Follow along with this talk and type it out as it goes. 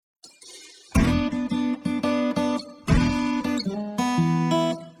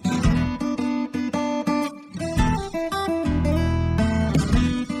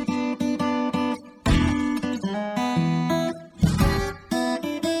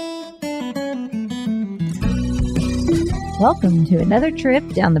Welcome to another trip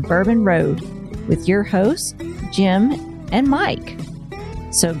down the Bourbon Road with your hosts, Jim and Mike.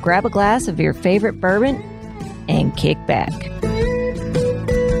 So grab a glass of your favorite bourbon and kick back.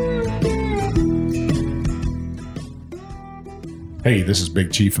 Hey, this is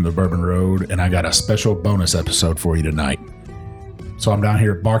Big Chief from the Bourbon Road, and I got a special bonus episode for you tonight. So I'm down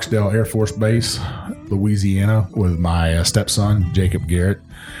here at Barksdale Air Force Base, Louisiana, with my stepson, Jacob Garrett.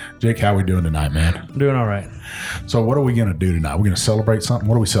 Jake, how we doing tonight, man? I'm doing all right. So what are we going to do tonight? We're going to celebrate something?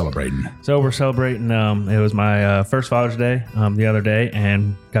 What are we celebrating? So we're celebrating, it was my first Father's Day the other day,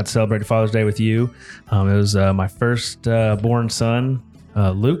 and got to celebrate Father's Day with you. It was my first born son,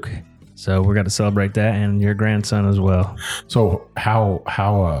 Luke. So we're going to celebrate that, and your grandson as well. So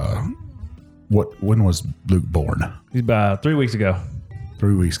when was Luke born? He's about 3 weeks ago.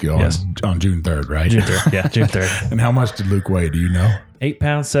 3 weeks ago, yes. On June 3rd, right? June 3rd, yeah, June 3rd. And how much did Luke weigh? Do you know? 8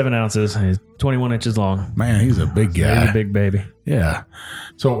 pounds, 7 ounces. He's 21 inches long. Man, he's a big guy. He's a big baby. Yeah.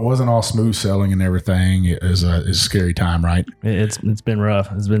 So it wasn't all smooth sailing and everything. It was a scary time, right? It's been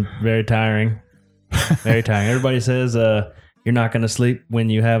rough. It's been very tiring. Very tiring. Everybody says you're not going to sleep when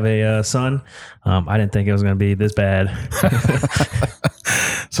you have a son. I didn't think it was going to be this bad.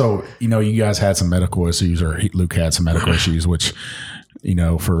 So, you guys had some medical issues, or Luke had some medical issues, which,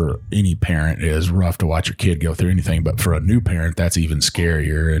 for any parent is rough to watch your kid go through anything. But for a new parent, that's even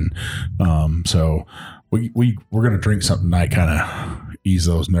scarier. And so we're going to drink something tonight, kind of ease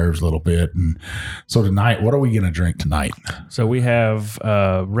those nerves a little bit. And so tonight, what are we going to drink tonight? So we have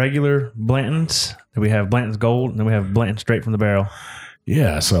regular Blantons, then we have Blanton's Gold, and then we have Blanton straight from the barrel.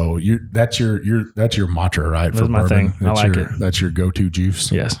 Yeah, so that's your mantra, right? That's my thing. I like it. That's your go-to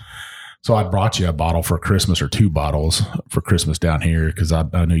juice. Yes. So I brought you a bottle for Christmas, or 2 bottles for Christmas down here, because I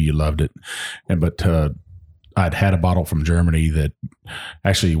knew you loved it. But I'd had a bottle from Germany that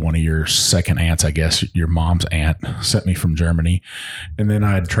actually one of your second aunts, I guess, your mom's aunt, sent me from Germany. And then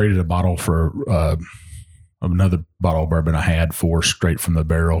I had traded a bottle for another bottle of bourbon I had for straight from the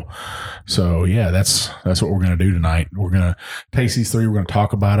barrel. So yeah, that's what we're going to do tonight. We're going to taste these 3. We're going to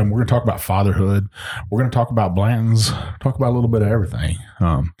talk about them. We're going to talk about fatherhood. We're going to talk about Blantons, talk about a little bit of everything.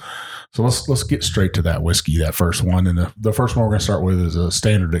 So let's get straight to that whiskey, that first one. And the first one we're going to start with is a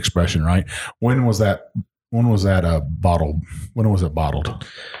standard expression, right? When was that bottled? When was it bottled?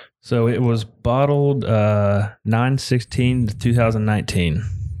 So it was bottled 9/16 2019.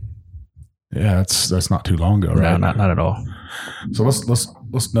 Yeah, that's not too long ago, right? No, not at all. So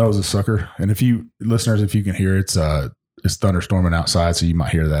let's nose the sucker. And if you listeners, if you can hear it's thunderstorming outside, so you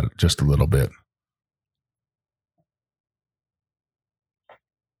might hear that just a little bit.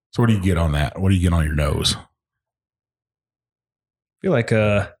 So what do you get on that? What do you get on your nose? I feel like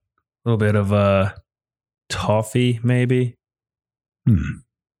a little bit of toffee, maybe.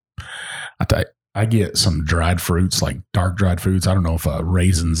 I get some dried fruits, like dark dried fruits. I don't know if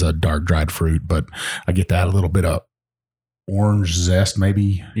raisin's a dark dried fruit, but I get that, a little bit of orange zest,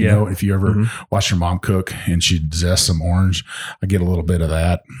 maybe. Yeah. If you ever watch your mom cook and she'd zest some orange, I get a little bit of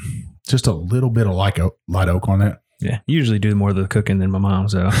that. Just a little bit of light oak on that. Yeah, you usually do more of the cooking than my mom,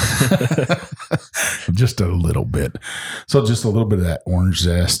 so. Just a little bit. So just a little bit of that orange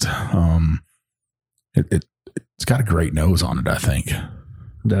zest. It's got a great nose on it, I think.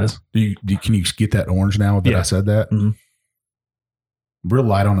 It does. Can you get that orange now that I said that? Mm-hmm. Real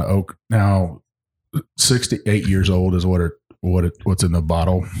light on the oak. Now, 6 to 8 years old is what's in the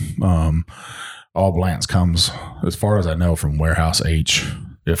bottle. All Blant's comes, as far as I know, from Warehouse H.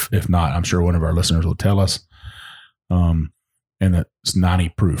 If not, I'm sure one of our listeners will tell us. And it's 90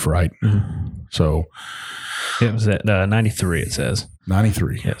 proof, right? Mm-hmm. So it was at 93. It says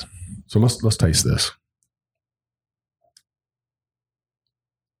 93. Yes. So let's taste this.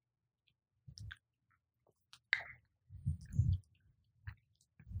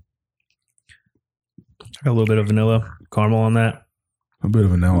 Got a little bit of vanilla caramel on that. A bit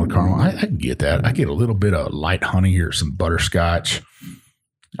of vanilla caramel. I can get that. I get a little bit of light honey or some butterscotch.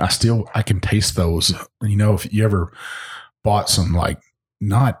 I can taste those. If you ever bought some,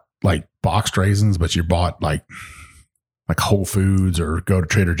 not like boxed raisins, but you bought like Whole Foods or go to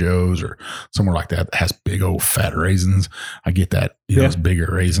Trader Joe's or somewhere like that has big old fat raisins. I get that, those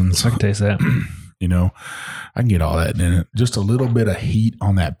bigger raisins. I can taste that. I can get all that in it. Just a little bit of heat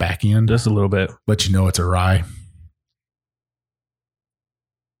on that back end. Just a little bit. Let you know it's a rye.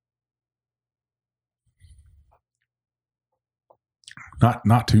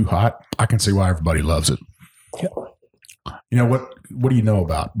 Not too hot. I can see why everybody loves it. Yep. What do you know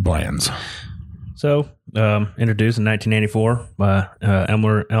about Blanton's? So, introduced in 1984 by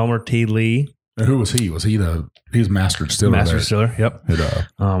Elmer T. Lee And who was he? Was he he's master distiller? Master distiller. Yep. At,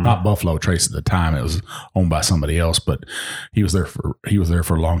 not Buffalo Trace at the time. It was owned by somebody else, but he was there for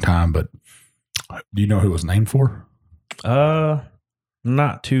a long time. But do you know who it was named for?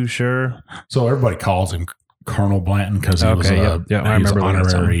 Not too sure. So everybody calls him Colonel Blanton because he was I remember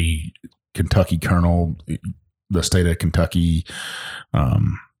honorary Kentucky colonel. The state of Kentucky,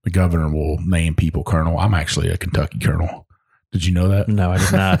 the governor will name people colonel. I'm actually a Kentucky colonel. Did you know that? No, I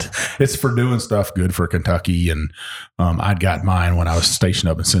did not. It's for doing stuff good for Kentucky. And I'd got mine when I was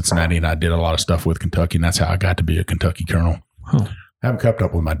stationed up in Cincinnati, and I did a lot of stuff with Kentucky, and that's how I got to be a Kentucky colonel. Huh. I haven't kept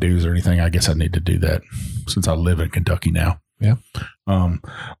up with my dues or anything. I guess I need to do that since I live in Kentucky now. Yeah.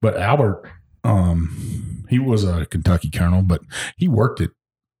 But Albert, he was a Kentucky colonel, but he worked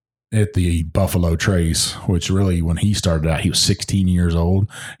at the Buffalo Trace, which really, when he started out, he was 16 years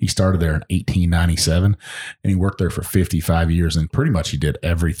old. He started there in 1897, and he worked there for 55 years. And pretty much he did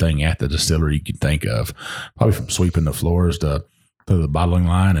everything at the distillery you could think of, probably from sweeping the floors to the bottling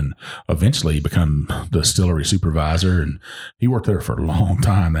line, and eventually become the distillery supervisor. And he worked there for a long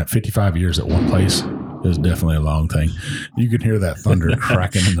time. That 55 years at one place is definitely a long thing. You can hear that thunder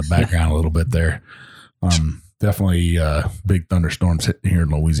cracking in the background a little bit there. Definitely big thunderstorms hitting here in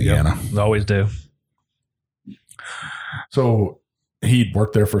Louisiana. Yep, always do. So he'd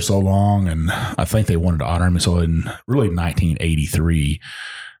worked there for so long, and I think they wanted to honor him. So in really 1983,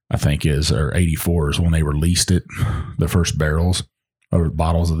 I think or 84 is when they released it, the first barrels or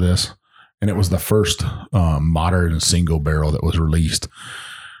bottles of this. And it was the first modern single barrel that was released.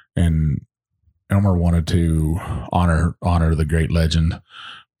 And Elmer wanted to honor the great legend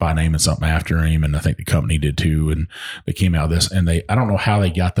by naming something after him, and I think the company did too. And they came out with this, and I don't know how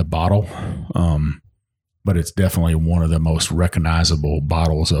they got the bottle, but it's definitely one of the most recognizable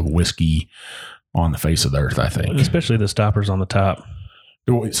bottles of whiskey on the face of the earth, I think. Especially the stoppers on the top.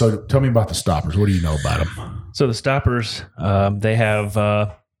 So tell me about the stoppers. What do you know about them? So the stoppers, they have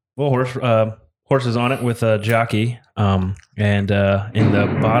horses on it with a jockey, and in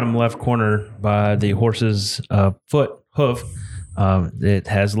the bottom left corner by the horse's hoof, it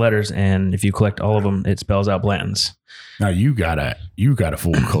has letters, and if you collect all of them, it spells out Blanton's. Now you got a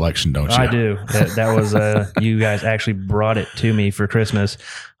full collection, don't you? I do. That was you guys actually brought it to me for Christmas.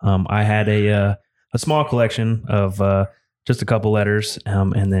 I had a small collection of just a couple letters,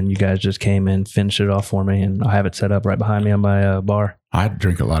 and then you guys just came and finished it off for me, and I have it set up right behind me on my bar. I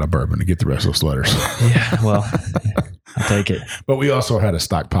drink a lot of bourbon to get the rest of those letters. Yeah, well, I'll take it. But we also had a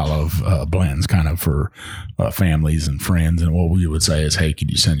stockpile of blends kind of for families and friends. And what we would say is, hey,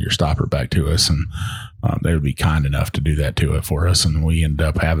 could you send your stopper back to us? And they would be kind enough to do that to it for us. And we ended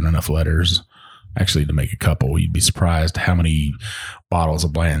up having enough letters actually to make a couple. You'd be surprised how many bottles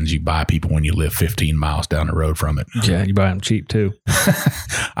of blends you buy people when you live 15 miles down the road from it. Yeah, you buy them cheap too.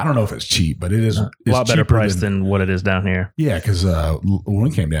 I don't know if it's cheap, but it is a lot better price than what it is down here. Yeah, because when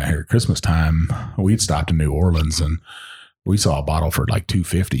we came down here at Christmas time, we'd stopped in New Orleans and we saw a bottle for like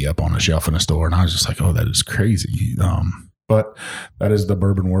 $2.50 up on a shelf in a store, and I was just like, "Oh, that is crazy." But that is the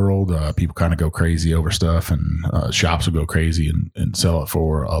bourbon world. People kind of go crazy over stuff, and shops will go crazy and sell it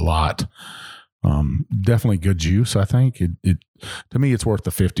for a lot. Definitely good juice. I think it to me, it's worth the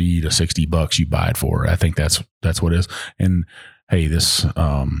 $50 to $60 you buy it for. I think that's what it is. And hey, this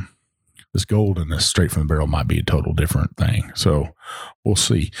gold and this straight from the barrel might be a total different thing. So we'll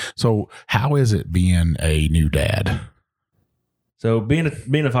see. So how is it being a new dad? So being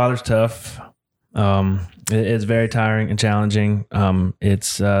a father's tough. It's very tiring and challenging.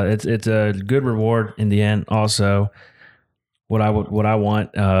 It's a good reward in the end. Also, what I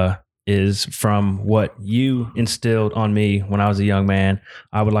want is from what you instilled on me when I was a young man,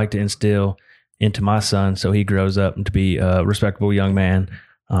 I would like to instill into my son so he grows up to be a respectable young man.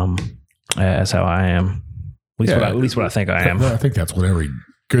 That's how I am. At least what I think I am. I think that's what every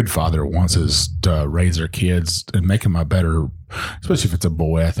good father wants, is to raise their kids and make them a better, especially if it's a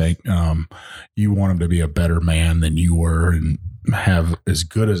boy. I think you want him to be a better man than you were and have as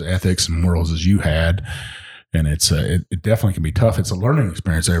good as ethics and morals as you had. And it definitely can be tough. It's a learning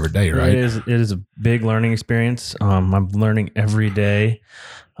experience every day, right? It is a big learning experience. I'm learning every day.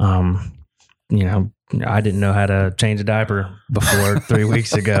 I didn't know how to change a diaper before 3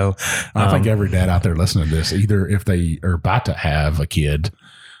 weeks ago. I think every dad out there listening to this, either if they are about to have a kid,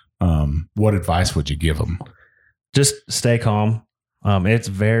 what advice would you give them? Just stay calm. It's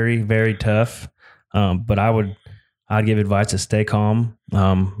very, very tough. But I'd give advice to stay calm.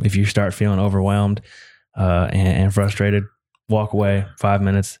 If you start feeling overwhelmed and frustrated, walk away 5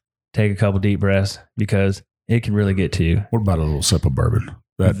 minutes, take a couple deep breaths, because it can really get to you. What about a little sip of bourbon?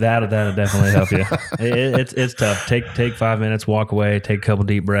 That'll definitely help you. It's tough. Take 5 minutes, walk away, take a couple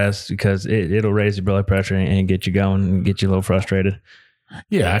deep breaths because it'll raise your blood pressure and get you going and get you a little frustrated.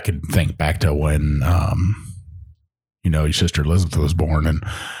 Yeah, I could think back to when, your sister Elizabeth was born and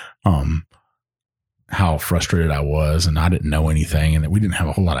how frustrated I was, and I didn't know anything, and that we didn't have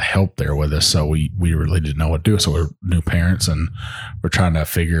a whole lot of help there with us, so we really didn't know what to do. So we're new parents, and we're trying to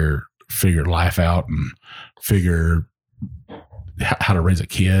figure life out and figure how to raise a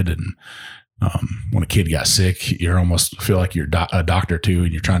kid. And when a kid got sick, you almost feel like you're a doctor too,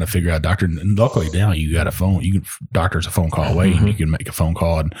 and you're trying to figure out doctor. And luckily now you got a phone. Doctor's a phone call away, and you can make a phone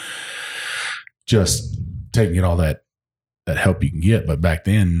call and just taking all that help you can get. But back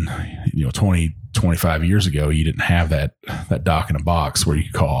then, 25 years ago, you didn't have that doc in a box where you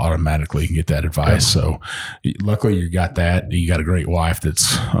could call automatically and get that advice. Yeah. So luckily you got that. You got a great wife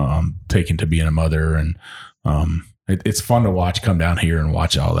that's taken to being a mother, and it's fun to watch come down here and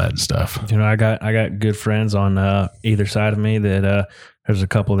watch all that and stuff. I got good friends on either side of me that there's a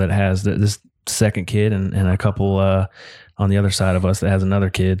couple that has this second kid and a couple on the other side of us that has another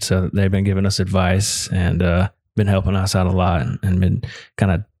kid. So they've been giving us advice and been helping us out a lot and been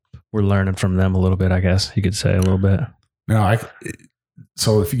kind of, we're learning from them a little bit, I guess you could say a little bit. No,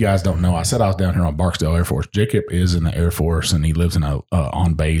 so if you guys don't know, I said I was down here on Barksdale Air Force. Jacob is in the Air Force, and he lives in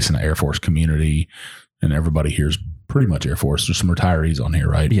on base in an Air Force community, and everybody here is pretty much Air Force. There's some retirees on here,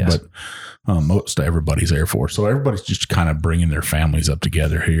 right? Yes. But most everybody's Air Force. So everybody's just kind of bringing their families up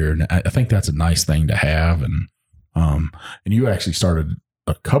together here. And I think that's a nice thing to have. And you actually started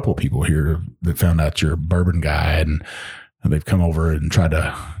a couple of people here that found out you're a bourbon guy, and they've come over and tried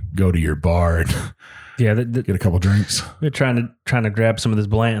to go to your bar and get a couple drinks. We're trying to grab some of this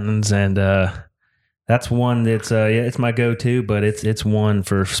Blantons, and that's one that's it's my go-to, but it's one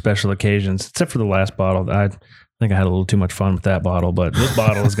for special occasions, except for the last bottle. I think I had a little too much fun with that bottle, but this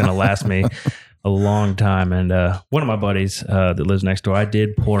bottle is going to last me a long time. And one of my buddies that lives next door, I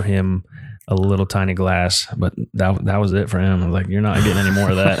did pour him a little tiny glass, but that was it for him. I was like, you're not getting any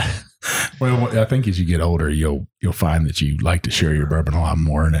more of that. Well, I think as you get older, you'll find that you like to share your bourbon a lot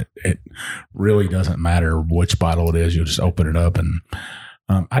more, and it really doesn't matter which bottle it is. You'll just open it up. And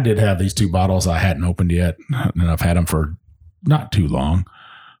I did have these two bottles I hadn't opened yet, and I've had them for not too long,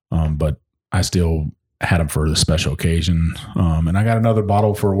 but I still had them for the special occasion. And I got another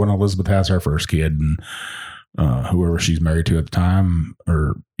bottle for when Elizabeth has her first kid, and whoever she's married to at the time,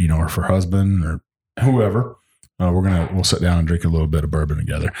 or or for husband or whoever. We'll sit down and drink a little bit of bourbon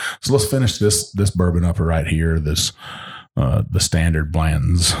together. So let's finish this bourbon up right here. This the standard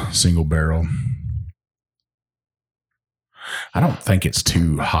Blanton's single barrel. I don't think it's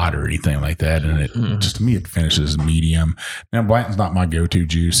too hot or anything like that, and it just to me it finishes medium. Now Blanton's not my go-to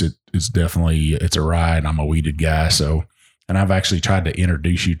juice. It's definitely a rye, and I'm a wheated guy. So, and I've actually tried to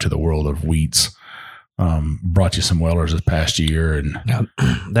introduce you to the world of wheats. Brought you some Wellers this past year, and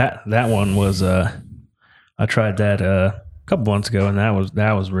that one was I tried that a couple months ago, and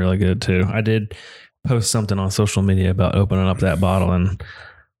that was really good too. I did post something on social media about opening up that bottle, and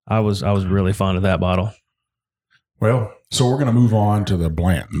I was really fond of that bottle. Well, so we're going to move on to the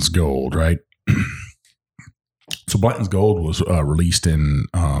Blanton's Gold, right? So Blanton's Gold was released in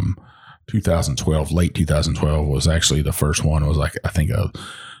 2012. Late 2012 was actually the first one. It was like, I think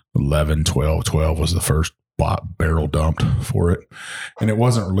 11, 12 was the first barrel dumped for it. And it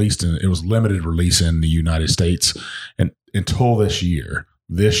wasn't released it was limited release in the United States. And until this year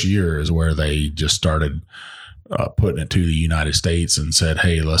is where they just started putting it to the United States and said,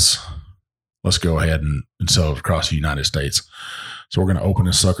 hey, let's go ahead and sell it across the United States. So we're going to open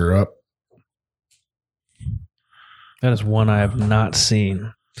this sucker up. That is one I have not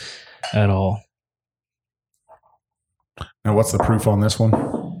seen at all. Now, what's the proof on this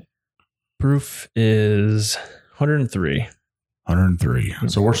one? Proof is 103. 103.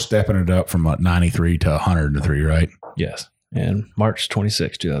 So we're stepping it up from 93 to 103, right? Yes. And March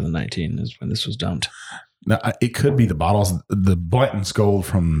 26, 2019 is when this was dumped. Now, it could be the bottles. The Blanton's Gold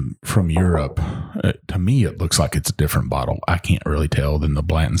from Europe, to me, it looks like it's a different bottle. I can't really tell than the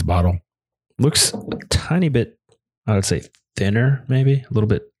Blanton's bottle. Looks a tiny bit, I would say, thinner, maybe. A little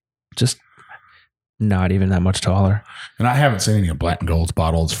bit, just not even that much taller. And I haven't seen any of Blanton Gold's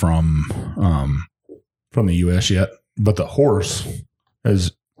bottles from the U.S. yet. But the horse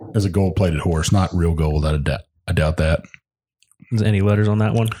is a gold-plated horse, not real gold. I doubt that. Is there any letters on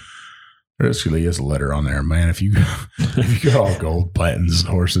that one? There actually is a letter on there, man. If you got all gold Blanton's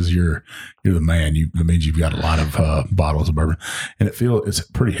horses, you're the man. That means you've got a lot of bottles of bourbon, and it's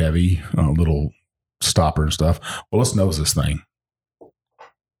pretty heavy, little stopper and stuff. Well, let's nose this thing.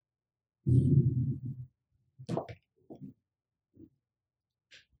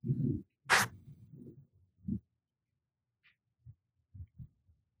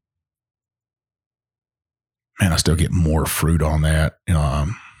 man, I still get more fruit on that. I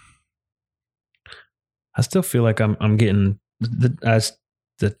still feel like I'm getting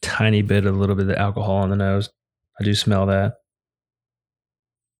the tiny bit, a little bit of the alcohol on the nose. I do smell that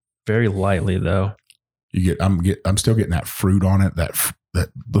very lightly though. I'm still getting that fruit on it. That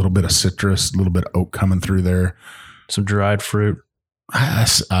little bit of citrus, a little bit of oak coming through there. Some dried fruit. I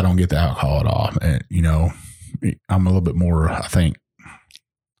don't get the alcohol at all. And, I'm a little bit more, I think,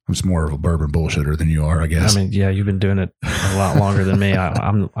 I'm just more of a bourbon bullshitter than you are, I guess. I mean, yeah, you've been doing it a lot longer than me.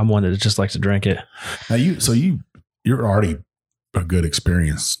 I'm one that just likes to drink it. Now you're already a good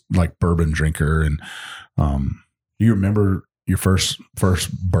experience, like bourbon drinker. And you remember your first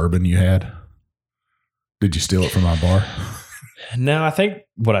bourbon you had? Did you steal it from my bar? No, I think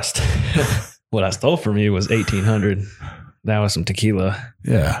what I stole from you was 1800. That was some tequila.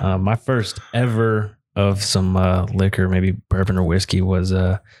 Yeah. My first ever of some liquor, maybe bourbon or whiskey, was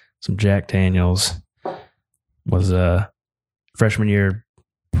some Jack Daniels. Was freshman year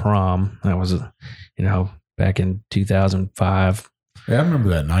prom. That was back in 2005. Yeah, I remember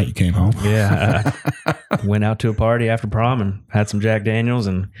that night you came home. Yeah, I went out to a party after prom and had some Jack Daniels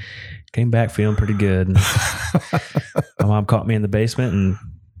and came back feeling pretty good. And my mom caught me in the basement and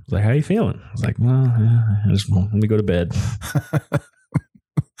was like, "How you feeling?" I was like, "Well, let me go to bed."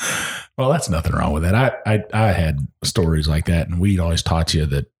 Well, that's nothing wrong with that. I had stories like that, and we'd always taught you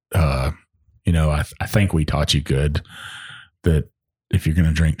that. I think we taught you good that if you're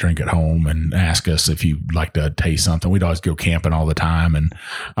going to drink at home, and ask us if you'd like to taste something. We'd always go camping all the time, and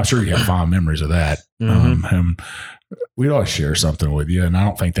I'm sure you have fond memories of that. Mm-hmm. And we'd always share something with you, and I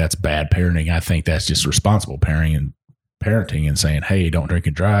don't think that's bad parenting. I think that's just responsible parenting and saying, "Hey, don't drink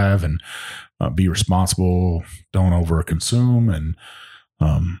and drive, and be responsible. Don't overconsume, and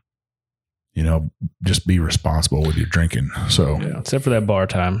just be responsible with your drinking." So, yeah, except for that bar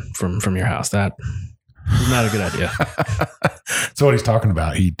time from your house, that was not a good idea. So what he's talking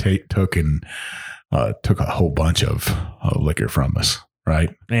about, he took a whole bunch of liquor from us,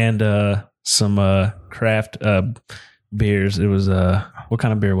 right? And some craft beers. It was what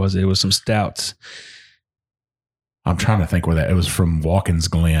kind of beer was it? It was some stouts. I'm trying to think where it was from. Watkins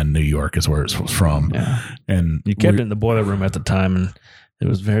Glen, New York is where it was from. Yeah. And you kept it in the boiler room at the time, and it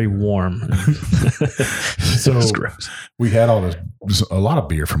was very warm. So we had a lot of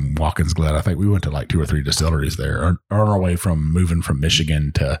beer from Watkins Glen. I think we went to like 2 or 3 distilleries there on our way from moving from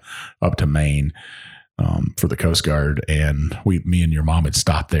Michigan up to Maine for the Coast Guard. And me and your mom had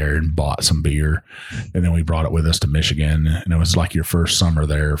stopped there and bought some beer, and then we brought it with us to Michigan. And it was like your first summer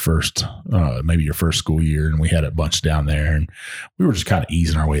there, maybe your first school year. And we had a bunch down there, and we were just kind of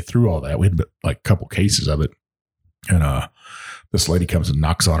easing our way through all that. We had like a couple cases of it. And, this lady comes and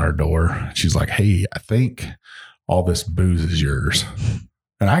knocks on our door. She's like, "Hey, I think all this booze is yours."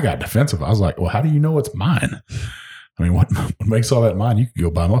 And I got defensive. I was like, "Well, how do you know it's mine? I mean, what makes all that mine? You could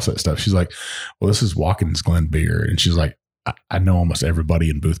go buy most of that stuff." She's like, "Well, this is Watkins Glen beer." And she's like, I know almost everybody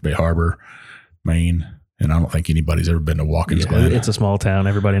in Boothbay Harbor, Maine. And I don't think anybody's ever been to Watkins Glen. It's a small town.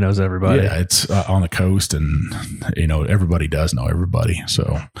 Everybody knows everybody. Yeah, it's on the coast, and, everybody does know everybody. So,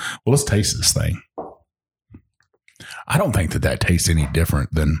 well, let's taste this thing. I don't think that tastes any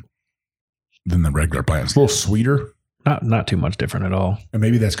different than the regular Blanton. It's a little sweeter. Not too much different at all. And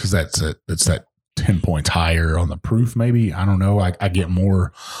maybe that's because it's that 10 points higher on the proof. Maybe, I don't know. I get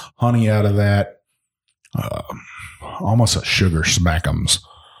more honey out of that. Almost a sugar smack'ems.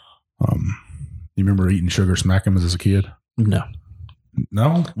 You remember eating sugar smack'ems as a kid? No.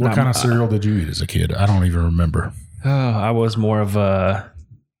 What kind of cereal did you eat as a kid? I don't even remember. I was more of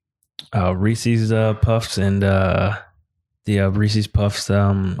Reese's Puffs and the Reese's Puffs.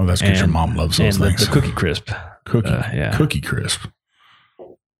 That's because your mom loves those and things. The Cookie Crisp. Cookie Crisp.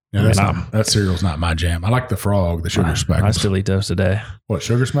 Yeah, that cereal's not my jam. I like the frog, the sugar smack'ems. I still eat those today. What,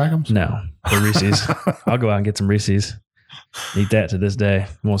 sugar smack'ems? No, the Reese's. I'll go out and get some Reese's. Eat that to this day.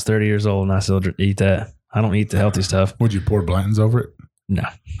 I'm almost 30 years old and I still eat that. I don't eat the healthy stuff. Would you pour Blantons over it? No,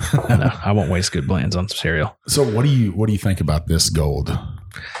 I won't waste good Blantons on some cereal. So what do you think about this gold?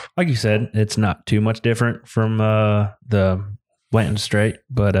 Like you said, it's not too much different from the Blanton Straight,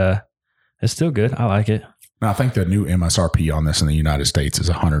 but it's still good. I like it. Now, I think the new MSRP on this in the United States is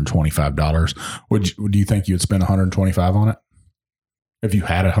 $125. Do you think you'd spend $125 on it? If you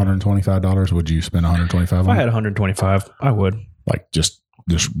had $125, would you spend $125 on it? If I had $125, I would. Like just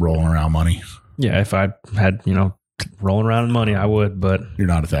rolling around money? Yeah, if I had, rolling around in money, I would, but... You're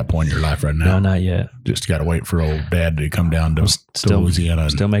not at that point in your life right now? No, not yet. Just got to wait for old dad to come down to Louisiana.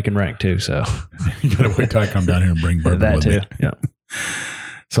 Still making rank too, so... You got to wait till I come down here and bring bourbon that with too, me. yeah.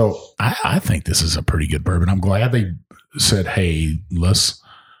 So I think this is a pretty good bourbon. I'm glad they said, "Hey, let's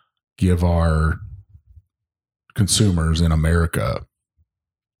give our consumers in America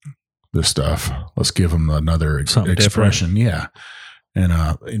this stuff. Let's give them another expression. Different. Yeah.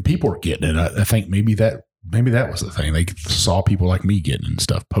 And people are getting it. I think maybe that was the thing. They saw people like me getting it and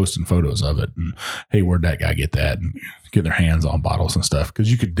stuff, posting photos of it. And hey, where'd that guy get that? And get their hands on bottles and stuff.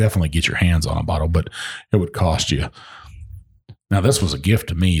 Because you could definitely get your hands on a bottle, but it would cost you. Now, this was a gift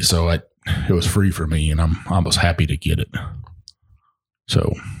to me, so it was free for me, and I was happy to get it.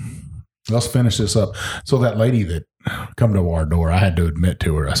 So let's finish this up. So that lady that come to our door, I had to admit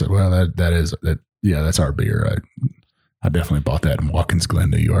to her, I said, well, that's our beer. I definitely bought that in Watkins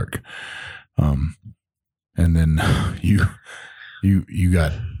Glen, New York. And then you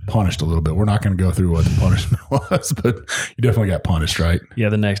got punished a little bit. We're not going to go through what the punishment was, but you definitely got punished, right? Yeah,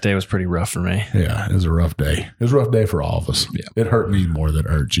 the next day was pretty rough for me. Yeah, it was a rough day. It was a rough day for all of us. Yeah. It hurt me more than it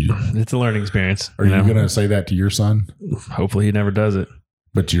hurt you. It's a learning experience. Are you going to say that to your son? Hopefully he never does it.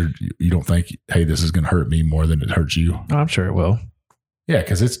 But you don't think, hey, this is going to hurt me more than it hurts you? Oh, I'm sure it will. Yeah,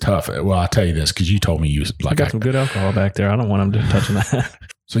 because it's tough. Well, I'll tell you this, because you told me you got some good alcohol back there. I don't want him to touch that.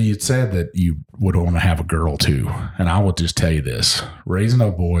 So you'd said that you would want to have a girl too. And I will just tell you this, raising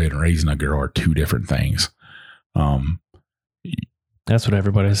a boy and raising a girl are two different things. That's what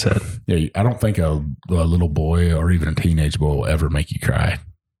everybody said. Yeah, I don't think a little boy or even a teenage boy will ever make you cry.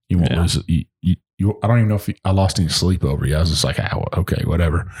 You won't lose it. I don't even know if I lost any sleep over you. I was just like, okay,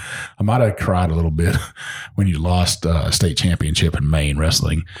 whatever. I might have cried a little bit when you lost a state championship in Maine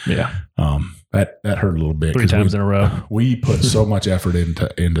wrestling. Yeah. That hurt a little bit. 3 times in a row. We put so much effort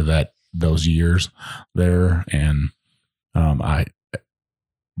into those years there. And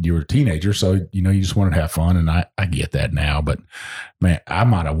you were a teenager, so you just wanted to have fun, and I get that now. But man, I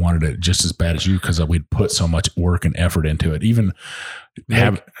might have wanted it just as bad as you, because we'd put so much work and effort into it. Even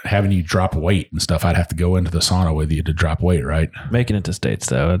having you drop weight and stuff, I'd have to go into the sauna with you to drop weight, right? Making it to states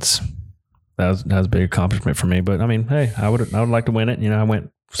though, that was a big accomplishment for me. But I mean, hey, I would like to win it. I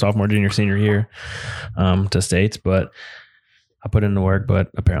went sophomore, junior, senior year to states, but I put in the work, but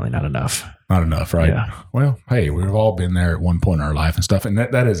apparently not enough. Not enough, right? Yeah. Well, hey, we've all been there at one point in our life and stuff. And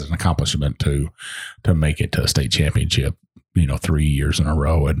that is an accomplishment to make it to a state championship, 3 years in a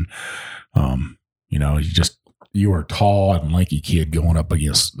row. And, you were a tall and lanky kid going up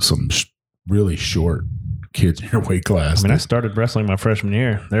against some really short kids in your weight class. I mean, I started wrestling my freshman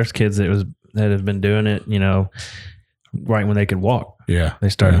year. There's kids that have been doing it, right when they could walk. Yeah. They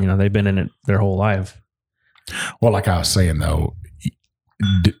started, they've been in it their whole life. Well, like I was saying, though,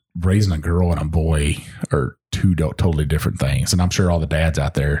 raising a girl and a boy are two totally different things. And I'm sure all the dads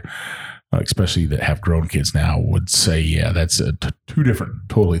out there, especially that have grown kids now, would say, yeah, that's two different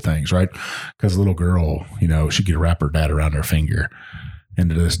totally things, right? Because a little girl, she could wrap her dad around her finger. And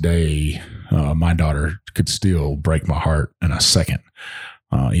to this day, my daughter could still break my heart in a second,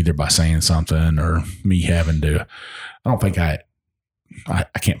 either by saying something or me having to. I don't think I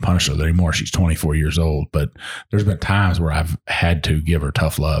can't punish her anymore. She's 24 years old, but there's been times where I've had to give her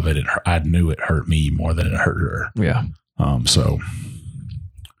tough love, and I knew it hurt me more than it hurt her. Yeah. So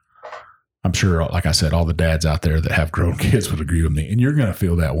I'm sure, like I said, all the dads out there that have grown kids would agree with me, and you're going to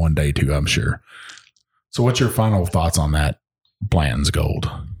feel that one day too, I'm sure. So what's your final thoughts on that Blanton's Gold?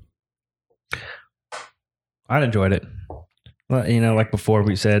 I enjoyed it. Well, like before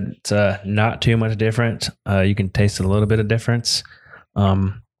we said, it's not too much different. You can taste a little bit of difference.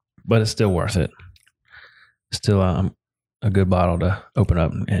 But it's still worth it. Still a good bottle to open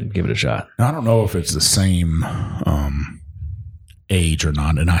up and give it a shot. Now, I don't know if it's the same age or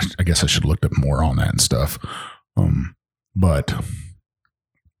not, and I guess I should have looked up more on that and stuff. But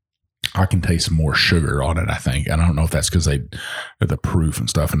I can taste more sugar on it, I think. And I don't know if that's because the proof and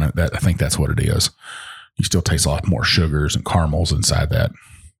stuff, and that I think that's what it is. You still taste a lot more sugars and caramels inside that.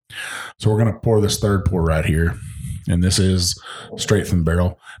 So we're going to pour this third pour right here. And this is straight from the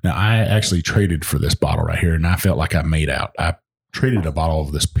barrel. Now, I actually traded for this bottle right here, and I felt like I made out. I traded a bottle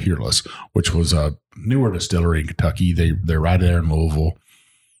of this Peerless, which was a newer distillery in Kentucky. They're right there in Louisville.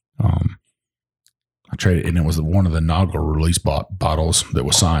 I traded, and it was one of the inaugural release bottles that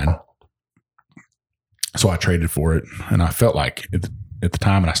was signed. So I traded for it, and I felt like at the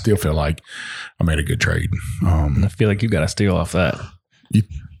time, and I still feel like I made a good trade. I feel like you got to steal off that.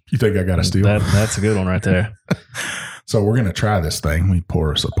 You think I got to steal? That's a good one right there. So we're going to try this thing. We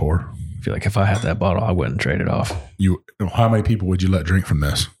pour us a pour. I feel like if I had that bottle, I wouldn't trade it off. How many people would you let drink from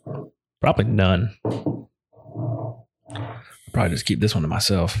this? Probably none. Probably just keep this one to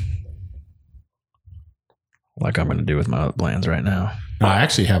myself, like I'm going to do with my Blanton's right now. I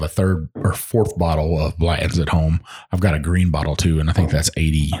actually have a third or fourth bottle of Blanton's at home. I've got a green bottle too, and I think that's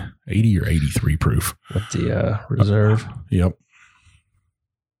 80 or 83 proof. With the reserve. Yep.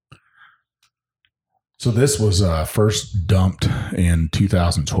 So this was first dumped in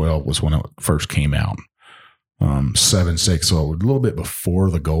 2012 was when it first came out. 7.6, so a little bit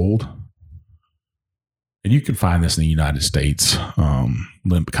before the gold. And you can find this in the United States, kind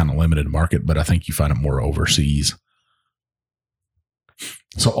of limited market, but I think you find it more overseas.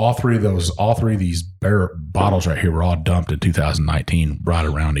 So all three of these bottles right here were all dumped in 2019, right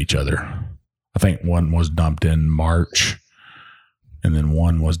around each other. I think one was dumped in March, and then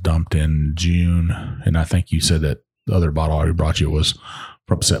one was dumped in June. And I think you said that the other bottle I already brought you was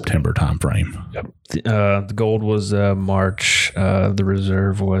from September timeframe. Yep. The gold was March. The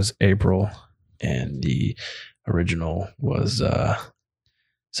reserve was April, and the original was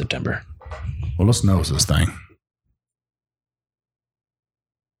September. Well, let's nose this thing.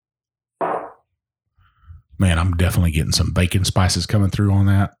 Man, I'm definitely getting some bacon spices coming through on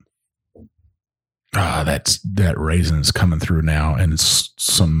that. That raisin's coming through now, and it's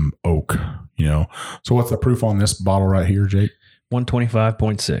some oak, So what's the proof on this bottle right here, Jake?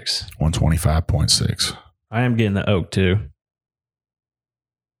 125.6. 125.6. I am getting the oak too.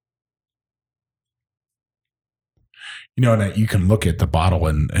 That you can look at the bottle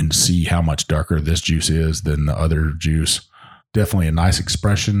and see how much darker this juice is than the other juice. Definitely a nice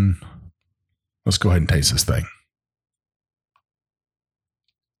expression. Let's go ahead and taste this thing.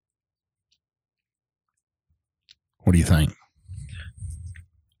 What do you think?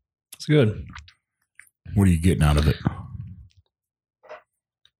 It's good. What are you getting out of it? I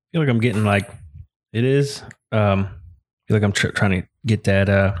feel like I'm getting it is. I feel like I'm trying to get that.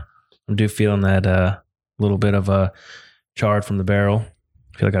 I'm feeling that little bit of chard from the barrel.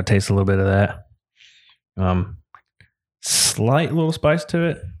 I feel like I taste a little bit of that. Slight little spice to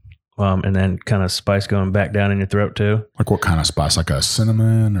it. And then kind of spice going back down in your throat too. Like what kind of spice? Like a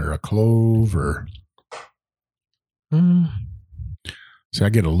cinnamon or a clove or? See, I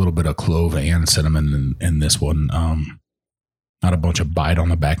get a little bit of clove and cinnamon in this one. Not a bunch of bite on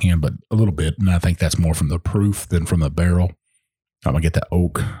the back end, but a little bit. And I think that's more from the proof than from the barrel. I get that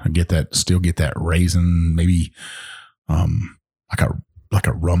oak. Still get that raisin, maybe like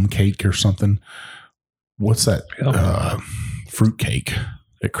a rum cake or something. What's that? Fruit cake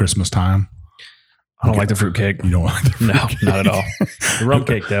at Christmas time. I don't like the fruit cake. You don't like the fruit cake? No, not at all. The rum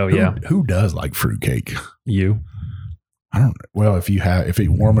cake though, yeah. Who does like fruit cake? You. I don't. Well, if you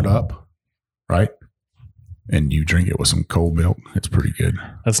warm it up, right, and you drink it with some cold milk, it's pretty good.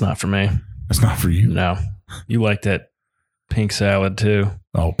 That's not for me. That's not for you. No, you like that pink salad too.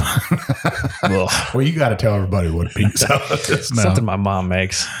 Oh, well, you got to tell everybody what pink salad is now. Something my mom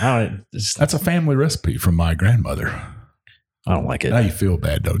makes. That's a family recipe from my grandmother. I don't like it. Now you feel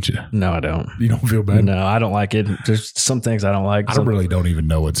bad, don't you? No, I don't. You don't feel bad? No, I don't like it. There's some things I don't like. I really don't even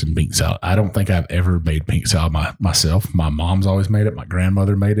know what's in pink salad. I don't think I've ever made pink salad myself. My mom's always made it. My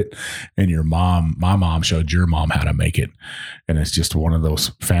grandmother made it. And my mom showed your mom how to make it. And it's just one of those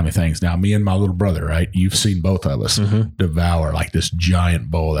family things. Now, me and my little brother, right? You've seen both of us devour like this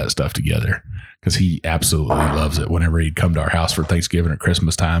giant bowl of that stuff together because he absolutely loves it. Whenever he'd come to our house for Thanksgiving or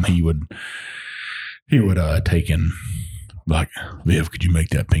Christmas time, he would take in, like, Viv, could you make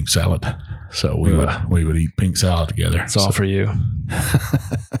that pink salad? So we would eat pink salad together. It's all for you.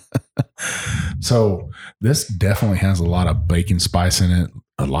 So this definitely has a lot of bacon spice in it,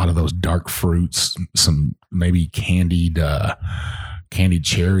 a lot of those dark fruits, some maybe candied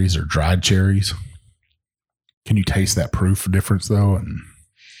cherries or dried cherries. Can you taste that proof difference though?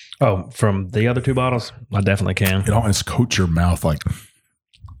 From the other two bottles, I definitely can. It almost coats your mouth like.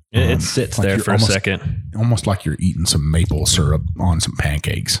 It sits like there for a second. Almost like you're eating some maple syrup on some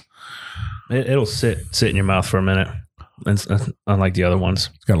pancakes. It'll sit in your mouth for a minute, unlike the other ones.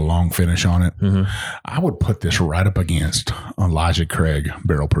 It's got a long finish on it. Mm-hmm. I would put this right up against Elijah Craig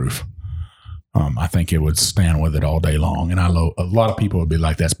Barrel Proof. I think it would stand with it all day long. And a lot of people would be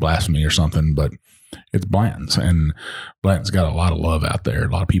like, that's blasphemy or something, but it's Blanton's. And Blanton's got a lot of love out there. A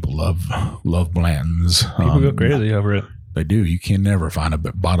lot of people love Blanton's. People go crazy over it. They do. You can never find a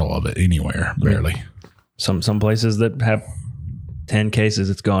bottle of it anywhere, barely. Some places that have 10 cases,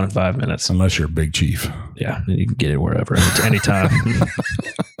 it's gone in 5 minutes. Unless you're a big chief. Yeah, you can get it wherever, anytime.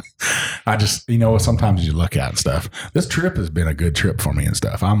 I just, sometimes you look at and stuff. This trip has been a good trip for me and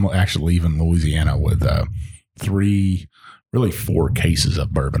stuff. I'm actually leaving Louisiana with 4 cases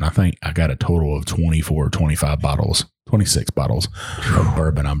of bourbon. I think I got a total of 26 bottles of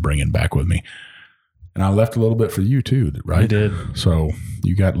bourbon I'm bringing back with me. And I left a little bit for you too, right? I did. So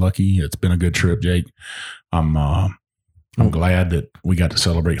you got lucky. It's been a good trip, Jake. I'm glad that we got to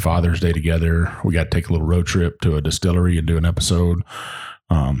celebrate Father's Day together. We got to take a little road trip to a distillery and do an episode.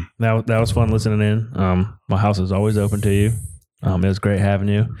 That was fun listening in. My house is always open to you. It was great having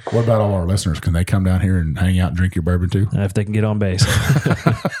you. What about all our listeners? Can they come down here and hang out and drink your bourbon too? If they can get on base.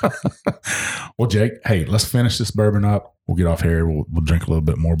 Well, Jake, hey, let's finish this bourbon up. We'll get off here. We'll drink a little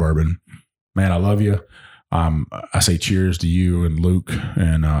bit more bourbon. Man, I love you. I say cheers to you and Luke,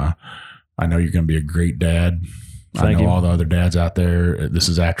 and I know you're going to be a great dad. Thank I know you. all the other dads out there. This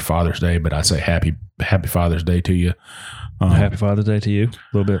is after Father's Day, but I say happy Father's Day to you. Happy Father's Day to you.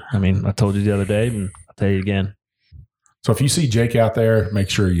 A little bit. I mean, I told you the other day, and I'll tell you again. So if you see Jake out there, make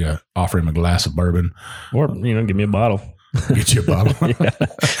sure you offer him a glass of bourbon. Or, give me a bottle. Get you a bottle.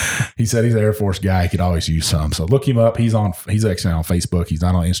 He said he's an Air Force guy. He could always use some. So look him up. He's actually on Facebook. He's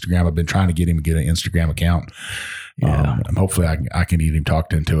not on Instagram. I've been trying to get him to get an Instagram account. And hopefully I can get him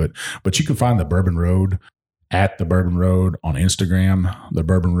talked into it. But you can find the Bourbon Road at the Bourbon Road on Instagram, the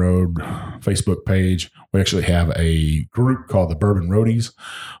Bourbon Road Facebook page. We actually have a group called the Bourbon Roadies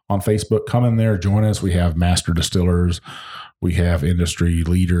on Facebook. Come in there, join us. We have master distillers. We have industry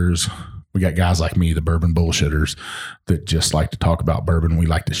leaders. We got guys like me, the bourbon bullshitters, that just like to talk about bourbon. We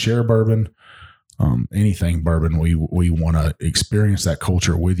like to share bourbon, anything bourbon. We want to experience that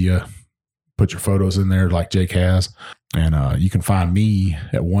culture with you. Put your photos in there like Jake has. And you can find me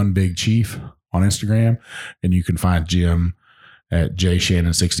at One Big Chief on Instagram, and you can find Jim at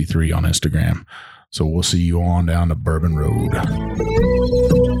jshannon63 on Instagram. So we'll see you on down the Bourbon Road.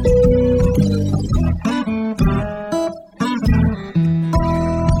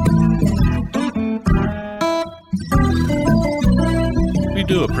 We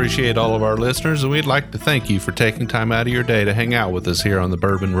do appreciate all of our listeners, and we'd like to thank you for taking time out of your day to hang out with us here on the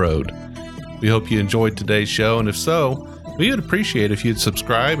Bourbon Road. We hope you enjoyed today's show, and if so, we would appreciate if you'd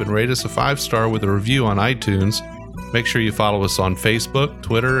subscribe and rate us a 5-star with a review on iTunes. Make sure you follow us on Facebook,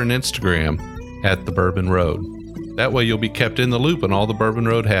 Twitter, and Instagram at The Bourbon Road. That way you'll be kept in the loop on all the Bourbon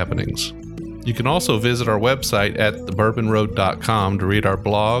Road happenings. You can also visit our website at thebourbonroad.com to read our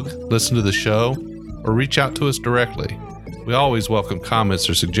blog, listen to the show, or reach out to us directly. We always welcome comments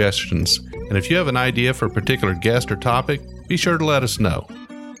or suggestions, and if you have an idea for a particular guest or topic, be sure to let us know.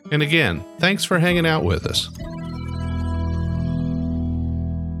 And again, thanks for hanging out with us.